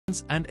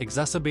and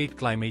exacerbate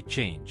climate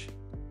change.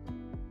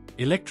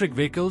 Electric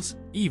vehicles,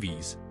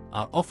 EVs,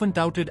 are often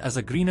touted as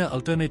a greener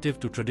alternative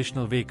to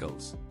traditional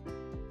vehicles.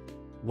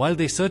 While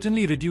they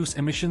certainly reduce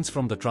emissions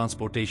from the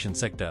transportation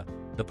sector,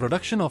 the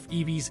production of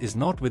EVs is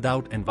not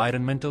without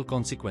environmental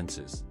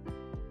consequences.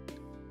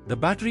 The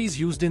batteries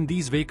used in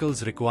these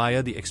vehicles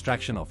require the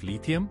extraction of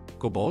lithium,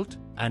 cobalt,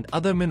 and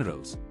other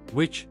minerals,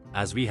 which,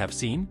 as we have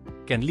seen,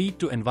 can lead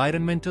to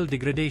environmental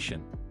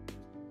degradation.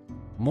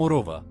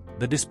 Moreover,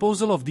 the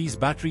disposal of these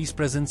batteries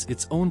presents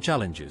its own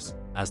challenges,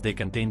 as they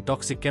contain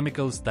toxic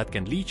chemicals that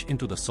can leach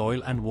into the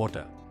soil and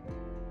water.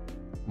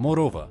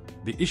 Moreover,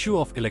 the issue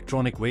of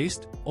electronic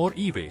waste, or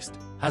e-waste,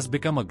 has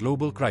become a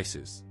global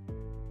crisis.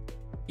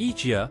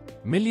 Each year,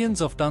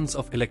 millions of tons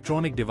of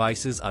electronic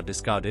devices are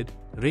discarded,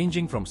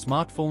 ranging from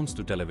smartphones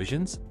to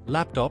televisions,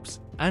 laptops,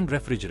 and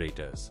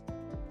refrigerators.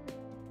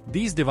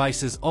 These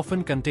devices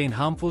often contain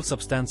harmful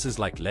substances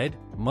like lead,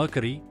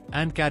 mercury,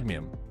 and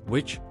cadmium,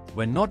 which,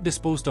 when not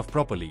disposed of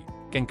properly,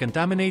 can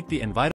contaminate the environment.